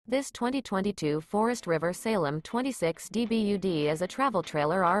This 2022 Forest River Salem 26 DBUD is a travel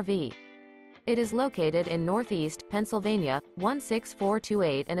trailer RV. It is located in Northeast Pennsylvania,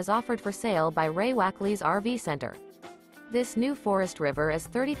 16428 and is offered for sale by Ray Wakley's RV Center. This new Forest River is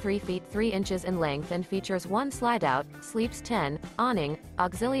 33 feet 3 inches in length and features one slide-out, sleeps 10, awning,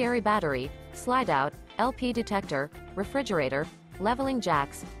 auxiliary battery, slide-out, LP detector, refrigerator, leveling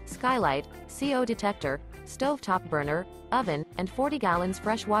jacks, skylight, CO detector, stovetop burner, oven, and 40 gallons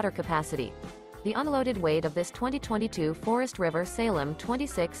fresh water capacity. The unloaded weight of this 2022 Forest River Salem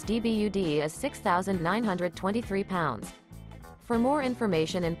 26 DBUD is 6,923 pounds. For more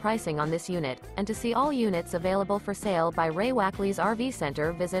information and pricing on this unit, and to see all units available for sale by Ray Wakley's RV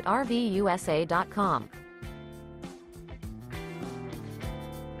Center, visit RVUSA.com.